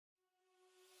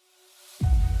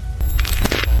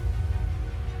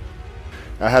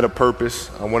I had a purpose.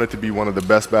 I wanted to be one of the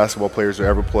best basketball players to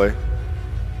ever play.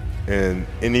 And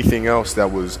anything else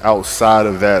that was outside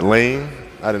of that lane,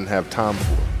 I didn't have time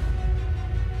for.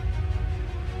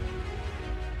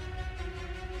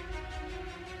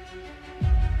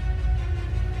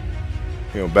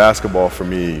 You know, basketball for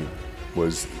me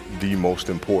was the most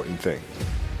important thing.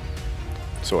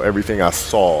 So everything I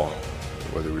saw,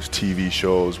 whether it was TV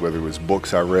shows, whether it was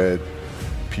books I read,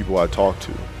 people I talked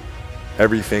to,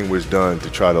 everything was done to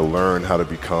try to learn how to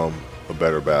become a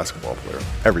better basketball player.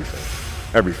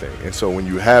 Everything. And so when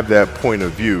you have that point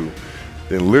of view,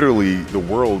 then literally the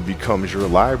world becomes your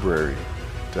library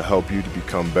to help you to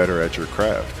become better at your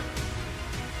craft.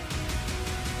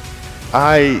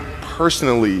 I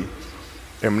personally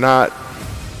am not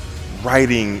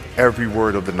writing every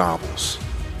word of the novels.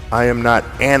 I am not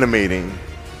animating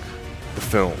the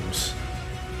films.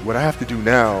 What I have to do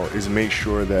now is make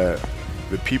sure that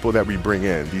the people that we bring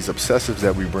in, these obsessives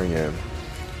that we bring in,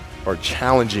 are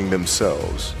challenging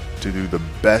themselves to do the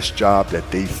best job that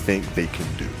they think they can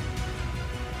do.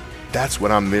 That's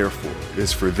what I'm there for,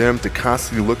 is for them to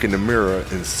constantly look in the mirror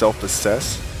and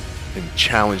self-assess and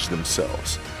challenge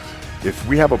themselves. If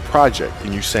we have a project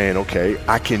and you're saying, okay,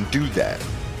 I can do that,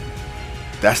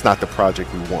 that's not the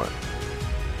project we want.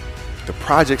 The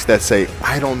projects that say,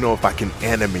 I don't know if I can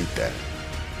animate that.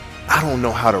 I don't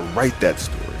know how to write that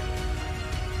story.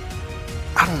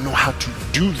 I don't know how to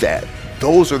do that.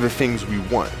 Those are the things we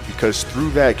want, because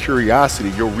through that curiosity,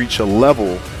 you'll reach a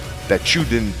level that you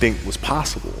didn't think was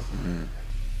possible.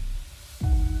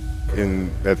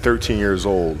 At 13 years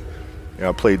old,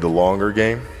 I played the longer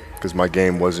game, because my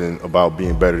game wasn't about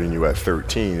being better than you at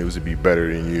 13. It was to be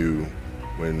better than you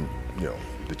when, you know,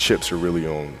 the chips are really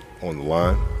on the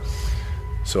line.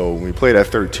 So when we played at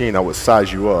 13, I would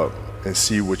size you up and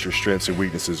see what your strengths and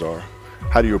weaknesses are.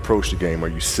 How do you approach the game? Are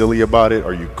you silly about it?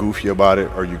 Are you goofy about it?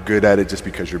 Are you good at it just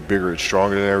because you're bigger and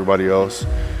stronger than everybody else?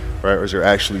 Right? Or is there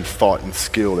actually thought and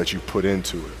skill that you put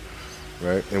into it?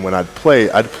 Right? And when I'd play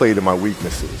to my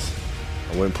weaknesses.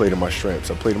 I wouldn't play to my strengths.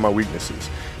 I played to my weaknesses.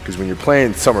 Because when you're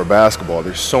playing summer basketball,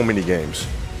 there's so many games.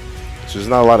 So there's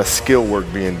not a lot of skill work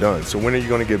being done. So when are you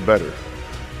going to get better?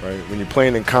 Right? When you're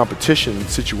playing in competition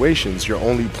situations, you're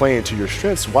only playing to your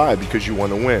strengths. Why? Because you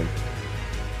want to win.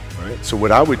 Right? So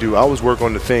what I would do, I was work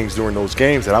on the things during those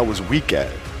games that I was weak at.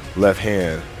 Left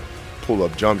hand, pull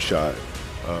up jump shot,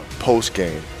 post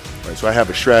game. Right? So I have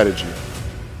a strategy.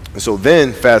 And so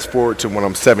then fast forward to when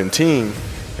I'm 17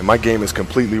 and my game is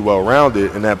completely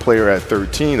well-rounded, and that player at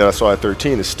 13 that I saw at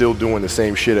 13 is still doing the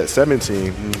same shit at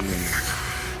 17,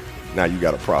 now you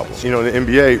got a problem. You know, in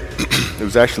the NBA, it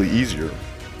was actually easier,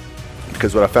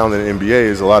 because what I found in the NBA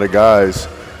is a lot of guys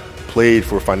played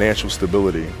for financial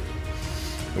stability.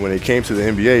 And when they came to the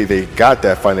NBA, they got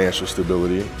that financial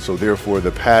stability, so therefore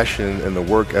the passion and the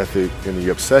work ethic and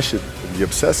the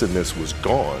obsessiveness was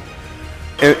gone.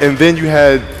 And then you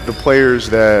had the players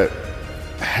that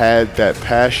had that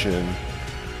passion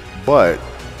but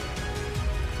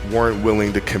weren't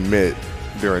willing to commit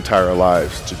their entire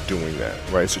lives to doing that,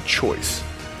 right? It's a choice.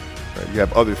 Right? You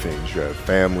have other things, you have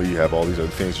family, you have all these other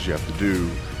things that you have to do.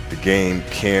 The game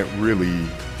can't really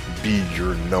be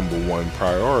your number one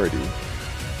priority.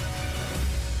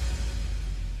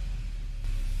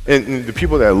 And the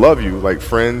people that love you, like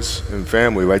friends and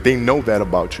family, like they know that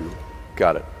about you.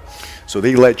 Got it. So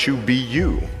they let you be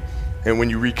you. And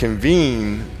when you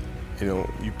reconvene, you know,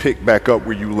 you pick back up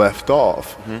where you left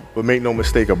off. But make no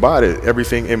mistake about it,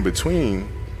 everything in between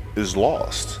is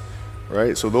lost,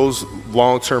 right? So those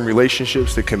long-term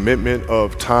relationships, the commitment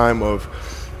of time of,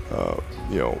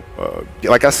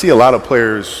 like I see a lot of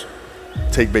players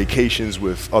take vacations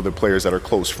with other players that are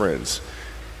close friends.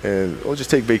 And or just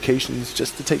take vacations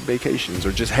just to take vacations,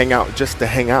 or just hang out just to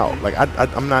hang out. Like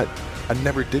I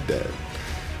never did that.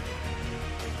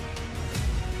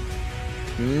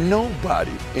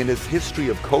 Nobody in his history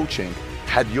of coaching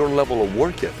had your level of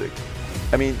work ethic.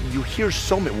 I mean, you hear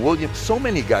so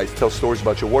many guys tell stories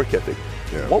about your work ethic.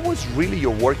 Yeah. What was really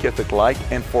your work ethic like,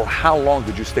 and for how long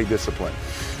did you stay disciplined?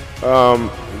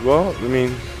 Well, I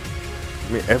mean,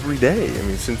 every day. I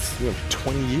mean, since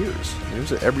 20 years. I mean, it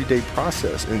was an everyday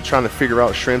process, and trying to figure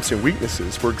out strengths and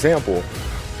weaknesses. For example,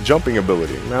 jumping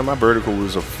ability. Now, my vertical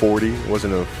was a 40. It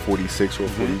wasn't a 46 or a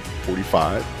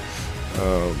 45.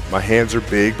 My hands are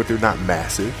big, but they're not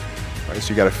massive. Right? So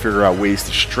you got to figure out ways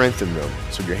to strengthen them,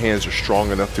 so your hands are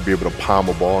strong enough to be able to palm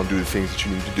a ball and do the things that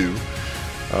you need to do.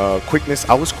 Quickness,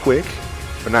 I was quick,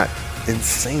 but not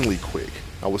insanely quick.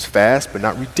 I was fast, but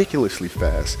not ridiculously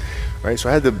fast. Right? So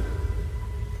I had to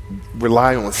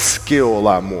rely on skill a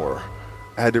lot more.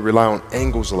 I had to rely on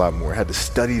angles a lot more. I had to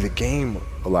study the game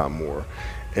a lot more.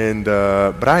 And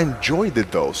but I enjoyed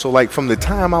it though. So like from the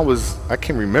time I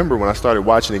can remember when I started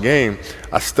watching the game,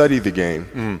 I studied the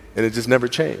game, and it just never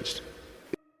changed.